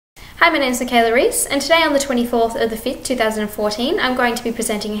Hi, my name is Michaela Reese, and today on the 24th of the 5th, 2014, I'm going to be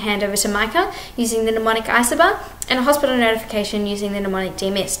presenting a handover to Micah using the mnemonic isobar and a hospital notification using the mnemonic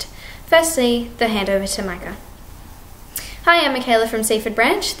demist. Firstly, the handover to Micah. Hi, I'm Michaela from Seaford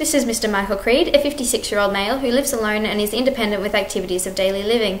Branch. This is Mr. Michael Creed, a 56-year-old male who lives alone and is independent with activities of daily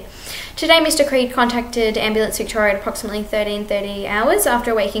living. Today, Mr. Creed contacted Ambulance Victoria at approximately 13:30 hours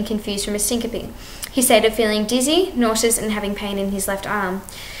after waking confused from a syncope. He stated feeling dizzy, nauseous and having pain in his left arm.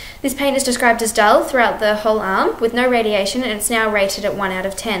 This pain is described as dull throughout the whole arm with no radiation, and it's now rated at 1 out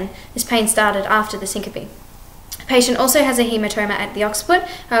of 10. This pain started after the syncope. The patient also has a hematoma at the occiput,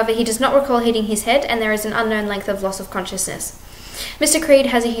 however he does not recall hitting his head and there is an unknown length of loss of consciousness. Mr. Creed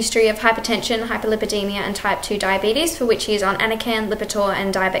has a history of hypertension, hyperlipidemia and type 2 diabetes, for which he is on Anacan, Lipitor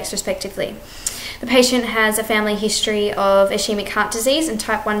and Diabex respectively. The patient has a family history of ischemic heart disease and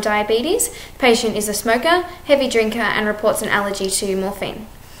type 1 diabetes. The patient is a smoker, heavy drinker and reports an allergy to morphine.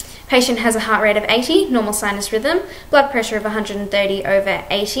 Patient has a heart rate of 80, normal sinus rhythm, blood pressure of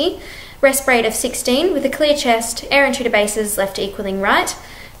 130/80, rest rate of 16 with a clear chest, air entry to bases left equaling right.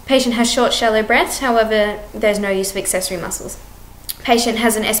 Patient has short, shallow breaths, however, there's no use of accessory muscles. Patient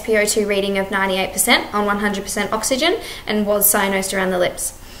has an SpO2 reading of 98% on 100% oxygen and was cyanosed around the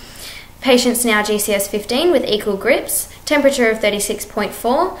lips. Patient's now GCS 15 with equal grips, temperature of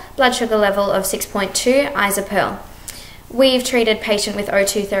 36.4, blood sugar level of 6.2, eyes are pearl. We've treated patient with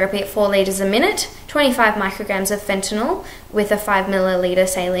O2 therapy at 4 litres a minute, 25 micrograms of fentanyl with a 5 milliliter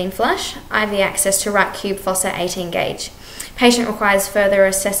saline flush, IV access to right cube fossa 18 gauge. Patient requires further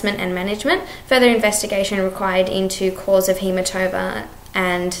assessment and management, further investigation required into cause of hematoma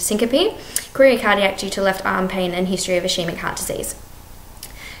and syncope, courier cardiac due to left arm pain and history of ischemic heart disease.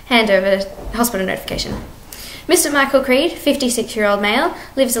 Handover hospital notification. Mr. Michael Creed, 56-year-old male,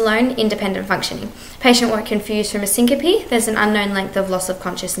 lives alone, independent functioning. Patient was confused from a syncope. There's an unknown length of loss of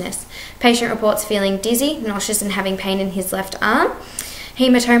consciousness. Patient reports feeling dizzy, nauseous and having pain in his left arm.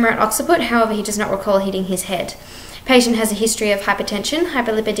 Hematoma at occiput, however he does not recall hitting his head. Patient has a history of hypertension,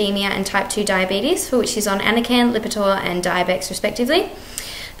 hyperlipidemia and type 2 diabetes, for which he's on Anacan, Lipitor and Diabex respectively.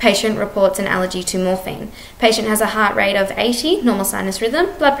 Patient reports an allergy to morphine. Patient has a heart rate of 80, normal sinus rhythm,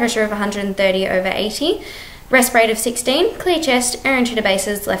 blood pressure of 130/80, rest rate of 16, clear chest, air entry to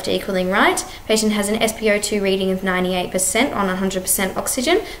bases left equaling right. Patient has an SpO2 reading of 98% on 100%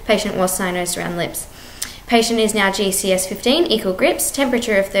 oxygen. Patient was cyanosed around lips. Patient is now GCS 15, equal grips,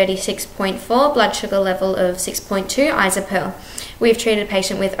 temperature of 36.4, blood sugar level of 6.2, eyes are pearl. We've treated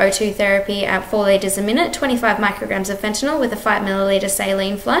patient with O2 therapy at 4 litres a minute, 25 micrograms of fentanyl with a 5 milliliter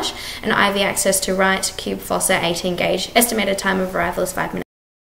saline flush, and IV access to right cube fossa 18 gauge. Estimated time of arrival is 5 minutes.